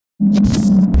What's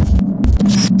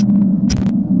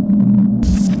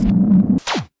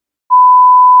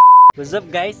up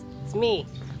guys? It's me,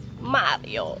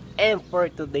 Mario. And for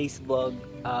today's vlog,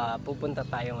 pupunta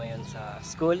tayo ngayon sa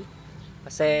school.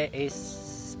 Kasi is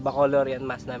Baccalaureate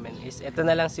mass namin. Ito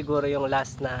na lang siguro yung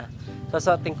last na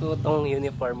susuotin ko itong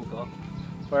uniform ko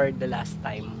for the last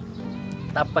time.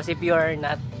 Tapos if you are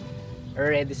not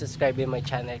already subscribed in my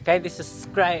channel, kindly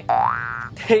subscribe.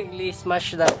 Kindly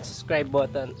smash that subscribe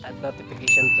button at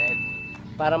notification bell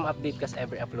para ma-update ka sa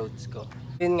every uploads ko.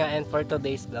 Yun nga, and for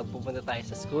today's vlog, pupunta tayo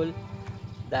sa school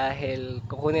dahil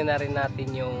kukunin na rin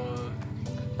natin yung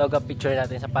toga picture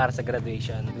natin para sa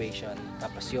graduation.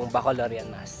 Tapos yung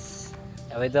Baccalaureate mass.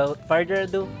 And without further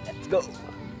ado, let's go!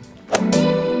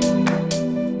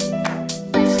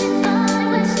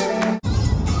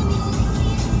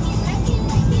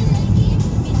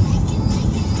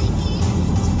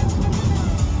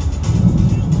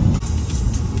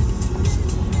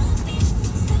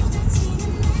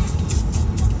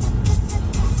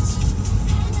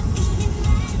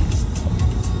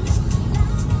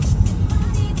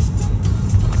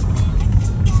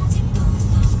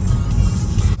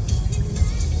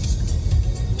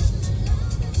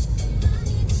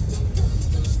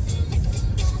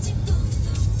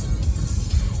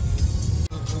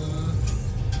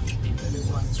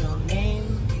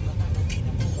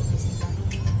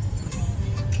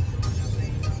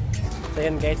 So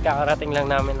yun guys, kakarating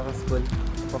lang namin ng school.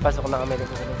 Papasok na kami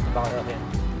dito sa Baccalaureate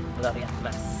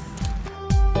class.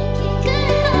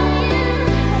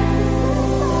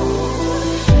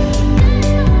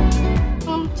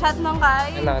 Chat nung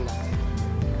kay? Ano?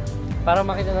 Para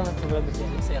makita naman sa vlog siya,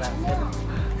 si Russell.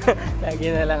 Lagi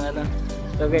na lang ano.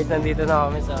 So guys, nandito na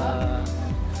kami sa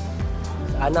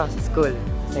school.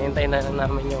 So hintayin na lang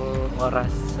namin yung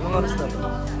oras. Anong oras na ito?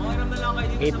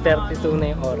 8:32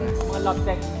 na yung oras.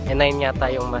 E 9 yata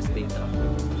yung mass dito.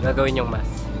 Gagawin yung mass.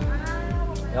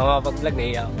 Yung makapag-vlog,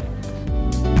 nahiya ako.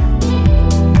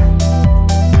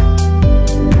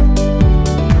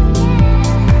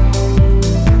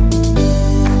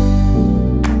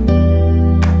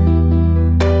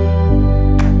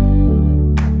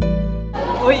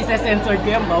 Uy, isa-censored ko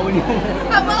yan. Bawal yun.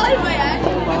 Bawal ba yan?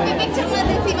 Pipicture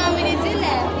natin si Mami ni Jill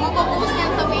eh. Mapopost yan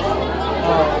sa Facebook.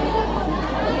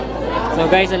 So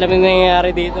guys, alam niyo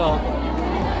nangyayari dito.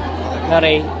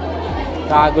 Narin,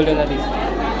 kakagulo na dito.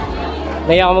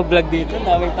 Naiya ako mag-vlog dito,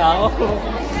 daming tao.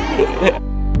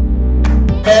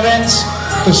 Parents,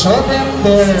 to show them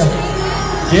their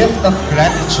gift of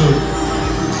gratitude.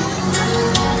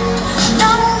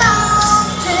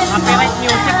 Copyright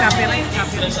music, copyright.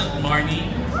 Pleasant morning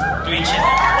to each and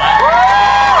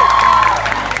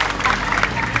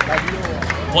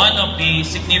one of the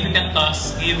significant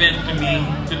tasks given to me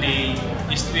today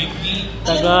is to agree.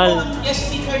 Tagal. Yes,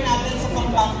 speaker natin sa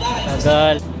Pampanga.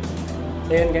 Tagal.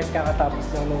 So yun guys, kakatapos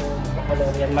lang ng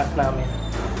Baccalaureate mass namin.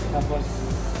 Tapos,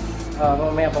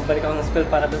 mamaya pagbalik ako ng school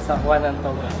para doon sa kuha ng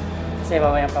toga. Kasi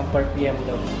mamaya pang 4 PM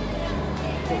daw.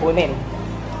 Kukunin.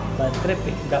 Bad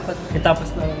trip eh. Dapat katapos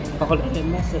ng Baccalaureate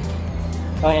mass eh.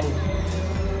 Okay.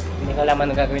 Hindi ko alam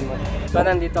anong gagawin mo. So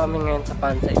nandito kami ngayon sa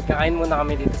pansay. Kakain muna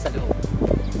kami dito sa loob.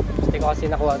 Hindi ko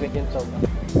kasi nakuha agad yung toga.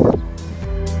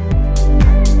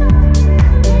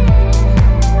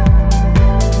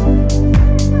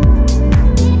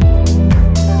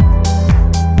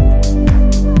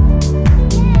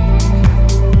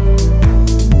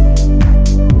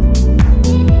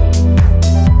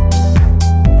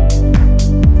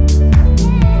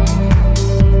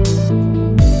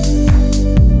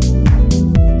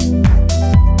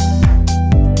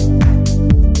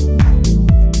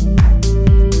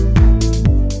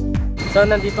 So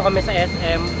nandito kami sa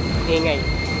SM, ingay.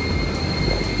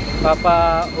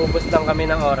 Papaubos lang kami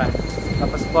ng oras.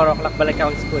 Tapos 4 o'clock balik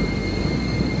ako school.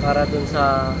 Para dun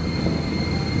sa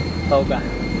toga.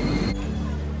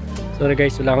 Sorry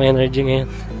guys, wala akong energy ngayon.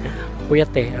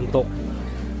 Puyat eh, antok.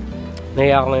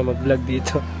 Nahiya ako ngayon mag-vlog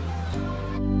dito.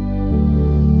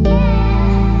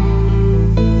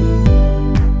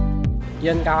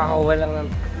 Yan, kakakawa lang ng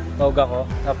toga ko.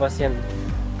 Tapos yan,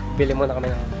 bili muna kami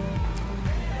ng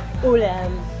ulam.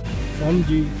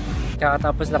 Samji.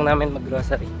 Kakatapos lang namin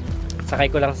mag-grocery. Sakay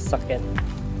ko lang sa sasakyan.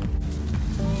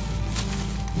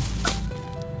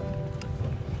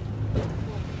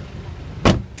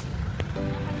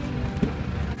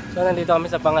 So nandito kami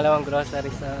sa pangalawang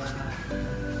grocery sa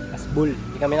Asbul.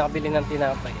 Hindi kami nakabili ng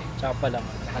tinapay. Tsaka pala,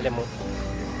 nakalimutan.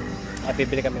 Ay,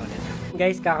 bibili kami ulit.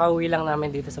 Guys, kakauwi lang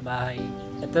namin dito sa bahay.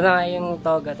 Ito na nga yung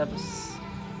toga. Tapos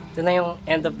ito na yung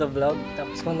end of the vlog.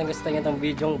 Tapos kung nagustuhan nyo itong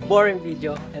video, boring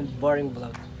video and boring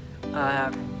vlog,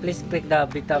 please click the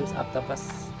big thumbs up. Tapos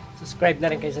subscribe na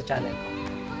rin kayo sa channel ko.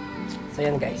 So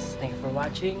yan guys, thank you for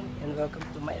watching and welcome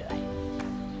to my life.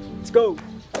 Let's go!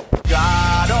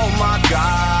 God, oh my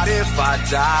God, if I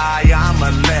die, I'm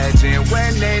a legend.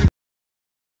 When they